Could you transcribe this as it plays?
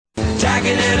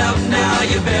backing it up now,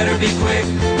 you better be quick.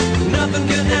 Nothing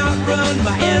can outrun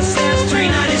my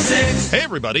SS396. Hey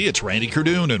everybody, it's Randy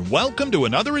Kerdoon, and welcome to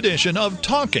another edition of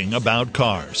Talking About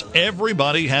Cars.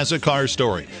 Everybody has a car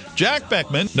story. Jack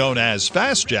Beckman, known as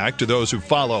Fast Jack to those who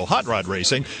follow hot rod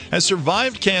racing, has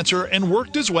survived cancer and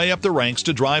worked his way up the ranks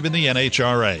to drive in the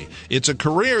NHRA. It's a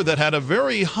career that had a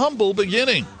very humble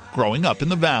beginning, growing up in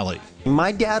the Valley.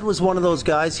 My dad was one of those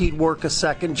guys. He'd work a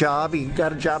second job. He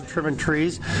got a job trimming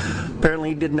trees. Apparently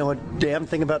he didn't know a damn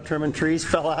thing about trimming trees.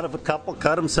 Fell out of a couple,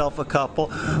 cut himself a couple.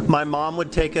 My mom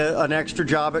would take an extra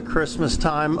job at Christmas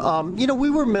time. We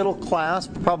were middle class,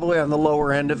 probably on the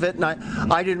lower end of it. And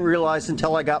I didn't realize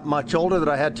until I got much older that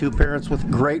I had two parents with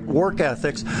great work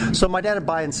ethics. So my dad would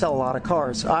buy and sell a lot of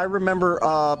cars. I remember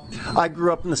I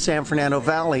grew up in the San Fernando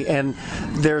Valley, and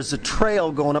there's a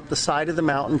trail going up the side of the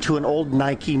mountain to an old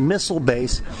Nike missile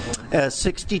base, a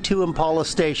 62 Impala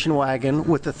station wagon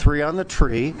with the 3 on the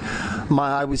tree.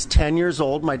 I was 10 years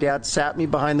old. My dad sat me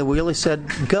behind the wheel. He said,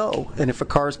 go. And if a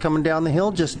car's coming down the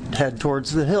hill, just head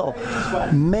towards the hill.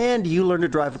 Man, do you learn to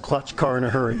drive a clutch car in a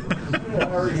hurry.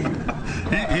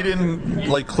 He didn't,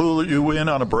 clue you in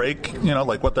on a brake,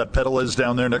 like what that pedal is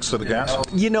down there next to the gas?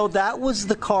 That was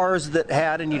the cars that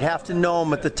had, and you'd have to know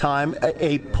them at the time,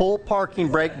 a pull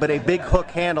parking brake, but a big hook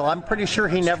handle. I'm pretty sure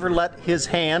he never let his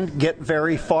hand get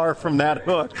very far from that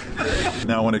hook.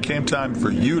 Now, when it came time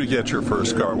for you to get your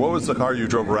first car, what was the car you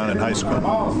drove around in high school?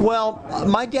 Well,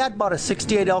 my dad bought a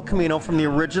 68 El Camino from the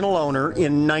original owner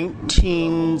in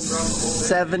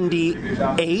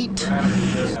 1978,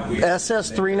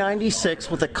 SS396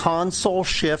 with a console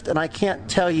shift, and I can't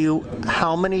tell you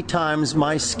how many times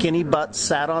my skinny butt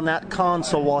sat on that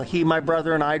console while my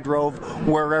brother, and I drove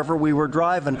wherever we were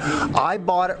driving. I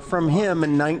bought it from him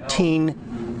in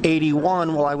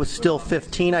 1981 while I was still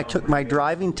 15. I took my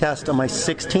driving test on my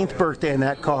 16th birthday in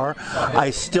that car.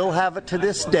 I still have it to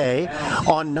this day.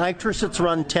 On nitrous, it's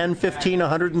run 10, 15,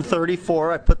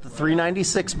 134. I put the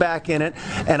 396 back in it,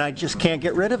 and I just can't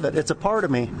get rid of it. It's a part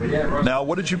of me. Now,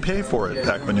 what did you pay for it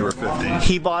back when you were 15?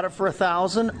 He bought it for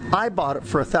 $1,000. I bought it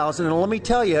for $1,000. And let me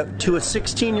tell you, to a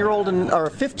 16-year-old or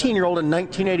a 15-year-old in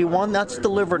 1981, that's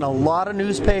delivering a lot of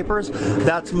newspapers.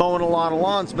 That's mowing a lot of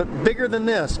lawns. But bigger than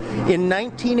this, in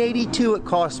 1982, it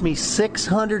cost me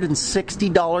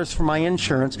 $660 for my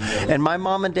insurance, and my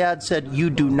mom and dad said, you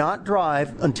do not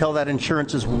drive until that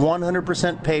insurance is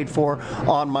 100% paid for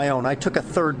on my own. I took a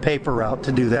third paper route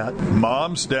to do that.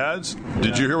 Moms, dads,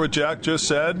 did you hear what Jack just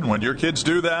said? When your kids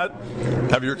do that,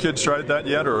 have your kids tried that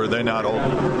yet, or are they not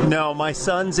old? No, my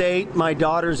son's 8, my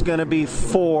daughter's going to be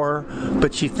 4,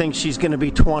 but she thinks she's going to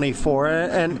be 24.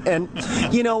 And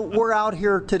we're out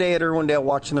here today at Irwindale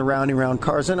watching the rounding round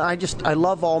cars, and I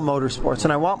love all motorsports,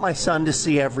 and I want my son to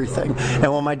see everything.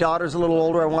 And when my daughter's a little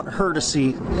older, I want her to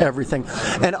see everything.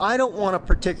 And I don't want to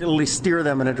particularly steer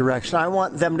them in a direction. I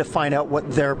want them to find out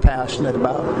what they're passionate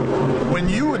about. When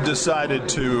you had decided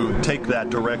to take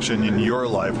that direction in your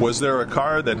life, was there a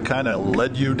car that kind of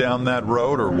led you down that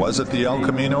road, or was it the El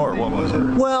Camino, or what was it?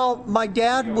 Well, my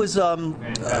dad was,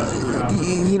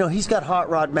 he's got hot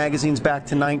rod magazines back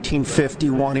to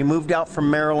 1951. He moved out from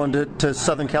Maryland to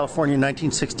Southern California in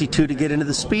 1962 to get into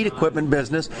the speed equipment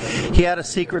business. He had a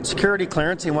secret security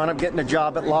clearance. He wound up getting a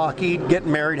job at Lockheed,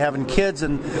 getting married, having kids,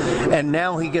 and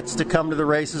now he gets to come to the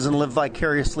races and live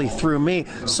vicariously through me.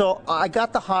 So I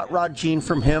got the hot rod gene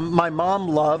from him. My mom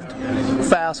loved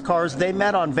fast cars. They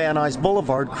met on Van Nuys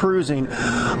Boulevard cruising.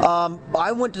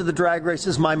 I went to the drag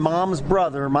races. My mom's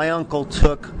brother, my uncle,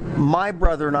 took my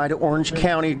brother and I to Orange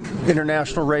County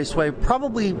International Raceway,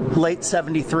 probably late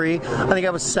 73. I think I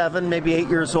was 7, maybe 8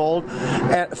 years old,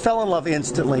 and fell in love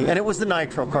instantly. And it was the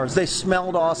nitro cars. They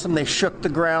smelled awesome. They shook the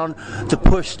ground, the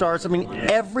push starts. I mean,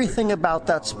 everything about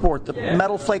that sport, the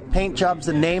metal flake paint jobs,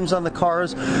 the names on the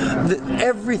cars,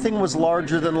 everything was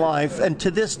larger than life. And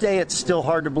to this day, it's still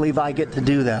hard to believe I get to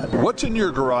do that. What's in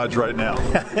your garage right now?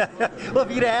 Well,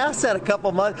 if you'd asked that a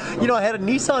couple months, I had a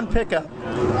Nissan pickup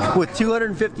with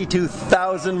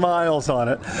 252,000 miles on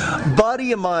it.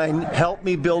 Buddy of mine helped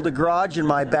me build a garage in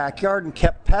my backyard and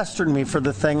kept pestering me for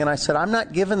the thing, and I said, I'm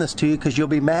not giving this to you because you'll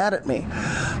be mad at me.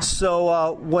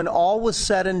 So when all was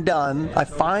said and done, I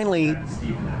finally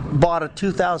bought a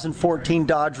 2014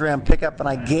 Dodge Ram pickup, and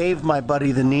I gave my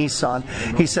buddy the Nissan.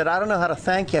 He said, I don't know how to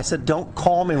thank you. I said, don't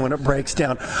call me when it breaks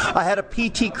down. I had a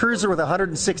PT Cruiser with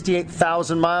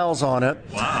 168,000 miles on it.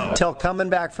 Wow. Till coming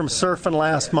back from surfing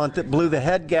last month, it blew the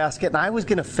head gasket, and I was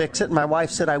going to fix it, and my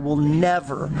wife said, I will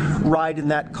never ride in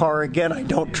that car again. I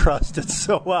don't trust it.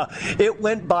 So it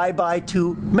went bye-bye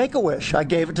to Make-A-Wish. I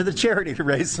gave it to the charity to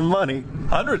raise some money.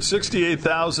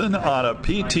 168,000 on a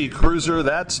PT Cruiser,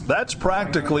 that's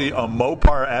practically basically a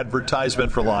Mopar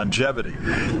advertisement for longevity.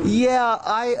 Yeah,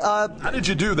 How did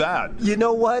you do that? You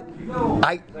know what?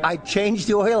 I changed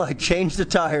the oil, I changed the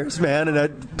tires, man, and I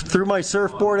threw my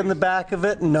surfboard in the back of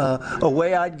it, and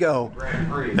away I'd go.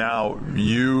 Now,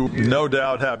 you no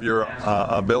doubt have your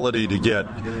ability to get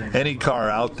any car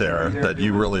out there that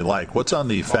you really like. What's on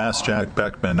the Fast Jack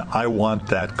Beckman, I want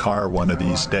that car one of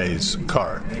these days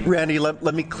car? Randy,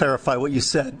 let me clarify what you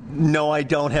said. No, I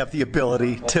don't have the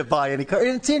ability to buy any car.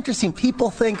 And it's interesting. People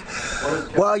think,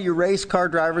 well, you race car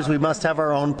drivers, we must have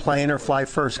our own plane or fly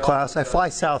first class. I fly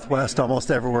Southwest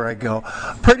almost everywhere I go.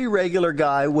 Pretty regular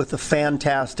guy with a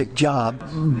fantastic job.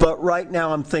 But right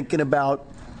now I'm thinking about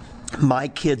my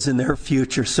kids and their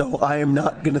future, so I am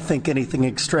not going to think anything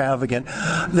extravagant.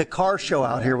 The car show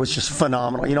out here was just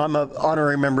phenomenal. You know, I'm an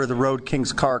honorary member of the Road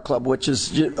Kings Car Club, which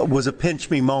was a pinch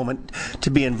me moment to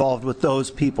be involved with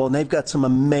those people, and they've got some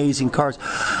amazing cars.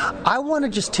 I want to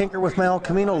just tinker with my El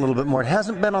Camino a little bit more. It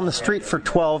hasn't been on the street for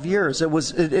 12 years.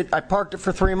 I parked it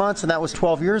for 3 months, and that was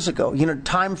 12 years ago. You know,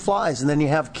 time flies, and then you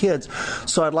have kids.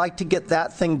 So I'd like to get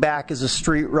that thing back as a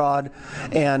street rod,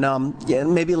 and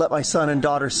maybe let my son and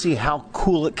daughter see how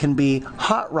cool it can be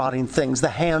hot rodding things, the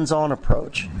hands-on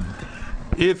approach.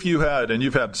 If you had, and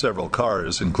you've had several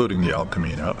cars, including the El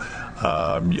Camino,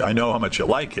 I know how much you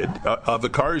like it. Of the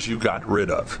cars you got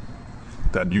rid of,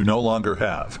 that you no longer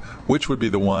have, which would be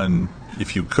the one,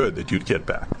 if you could, that you'd get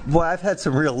back? Boy, I've had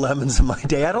some real lemons in my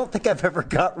day. I don't think I've ever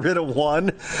got rid of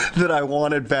one that I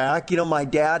wanted back. You know, my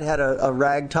dad had a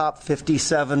ragtop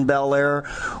 57 Bel Air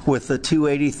with a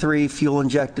 283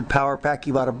 fuel-injected power pack.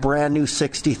 He bought a brand new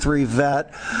 63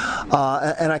 Vet.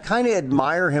 And I kind of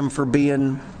admire him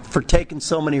for taking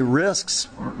so many risks,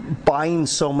 buying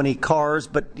so many cars,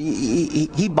 but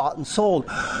he bought and sold.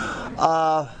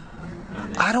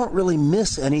 I don't really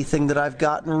miss anything that I've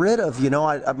gotten rid of. You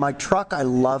know, my truck, I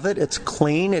love it. It's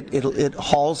clean. It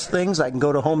hauls things. I can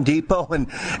go to Home Depot and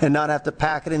not have to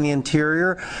pack it in the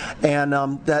interior. And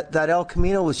that El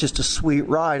Camino was just a sweet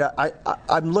ride.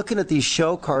 I'm looking at these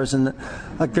show cars, and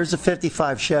like there's a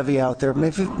 55 Chevy out there.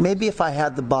 Maybe if I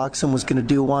had the bucks and was going to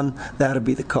do one, that'd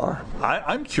be the car.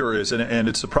 I'm curious, and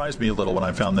it surprised me a little when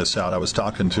I found this out. I was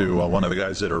talking to one of the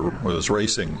guys that was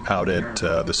racing out at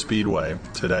the Speedway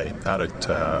today, out at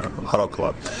Auto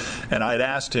Club, and I'd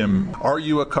asked him, are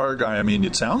you a car guy? I mean,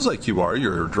 it sounds like you are.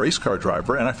 You're a race car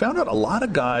driver. And I found out a lot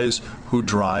of guys who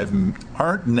drive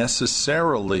aren't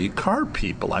necessarily car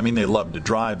people. I mean, they love to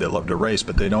drive, they love to race,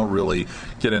 but they don't really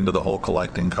get into the whole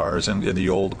collecting cars and the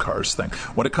old cars thing.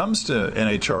 When it comes to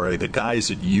NHRA, the guys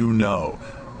that you know,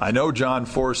 I know John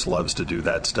Force loves to do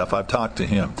that stuff. I've talked to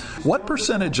him. What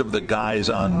percentage of the guys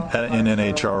in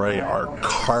NHRA are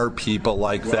car people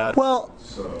like that? Well,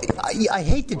 I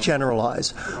hate to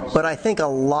generalize, but I think a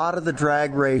lot of the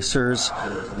drag racers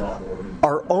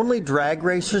are only drag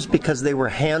racers because they were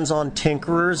hands-on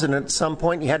tinkerers, and at some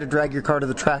point you had to drag your car to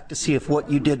the track to see if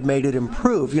what you did made it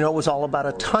improve. You know, it was all about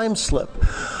a time slip.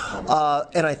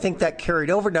 And I think that carried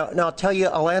over. Now I'll tell you,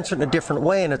 I'll answer it in a different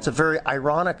way, and it's a very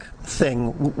ironic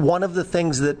thing. One of the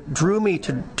things that drew me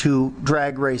to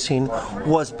drag racing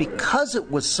was because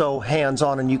it was so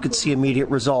hands-on and you could see immediate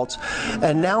results.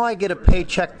 And now I get a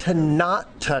paycheck to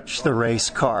not touch the race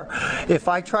car. If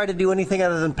I try to do anything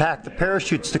other than pack the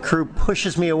parachutes, the crew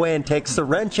pushes me away and takes the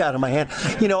wrench out of my hand.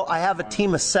 You know, I have a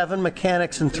team of 7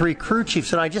 mechanics and 3 crew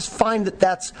chiefs, and I just find that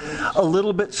that's a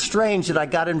little bit strange that I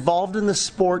got involved in the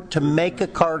sport to make a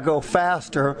car go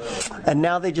faster, and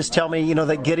now they just tell me, you know,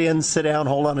 that get in, sit down,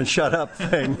 hold on, and shut up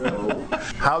thing.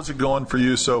 How's it going for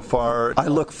you so far? I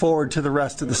look forward to the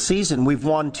rest of the season. We've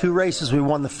won 2 races. We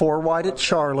won the 4 wide at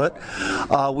Charlotte.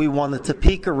 We won the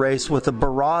Topeka race with a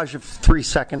barrage of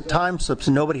 3-second time slips,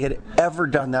 and nobody had ever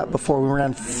done that before. We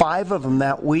ran 5 of them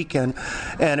that weekend,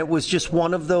 and it was just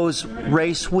one of those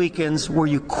race weekends where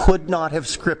you could not have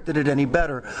scripted it any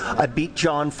better. I beat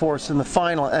John Force in the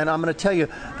final, and I'm going to tell you,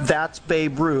 that's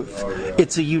Babe Ruth.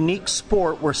 It's a unique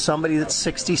sport where somebody that's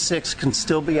 66 can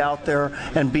still be out there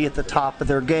and be at the top of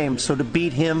their game. So to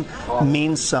beat him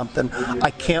means something. I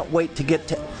can't wait to get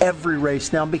to every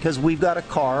race now because we've got a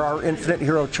car, our Infinite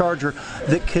Hero Charger,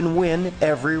 that can win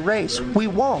every race. We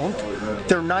won't.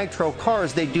 They're nitro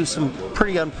cars. They do some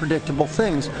pretty unpredictable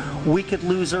things. We could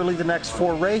lose early the next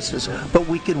 4 races, but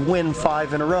we could win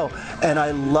 5 in a row. And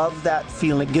I love that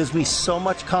feeling. It gives me so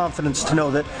much confidence to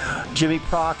know that Jimmy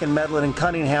Prock and Medlin and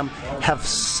Cunningham have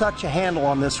such a handle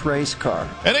on this race car.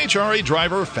 NHRA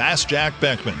driver Fast Jack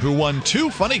Beckman, who won 2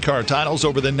 funny car titles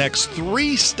over the next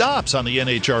 3 stops on the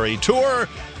NHRA Tour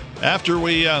after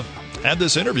we had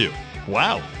this interview.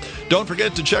 Wow. Don't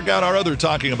forget to check out our other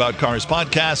Talking About Cars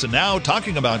podcasts. And now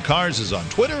Talking About Cars is on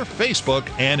Twitter, Facebook,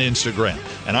 and Instagram.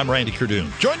 And I'm Randy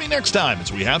Kerdoon. Join me next time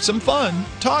as we have some fun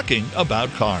talking about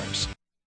cars.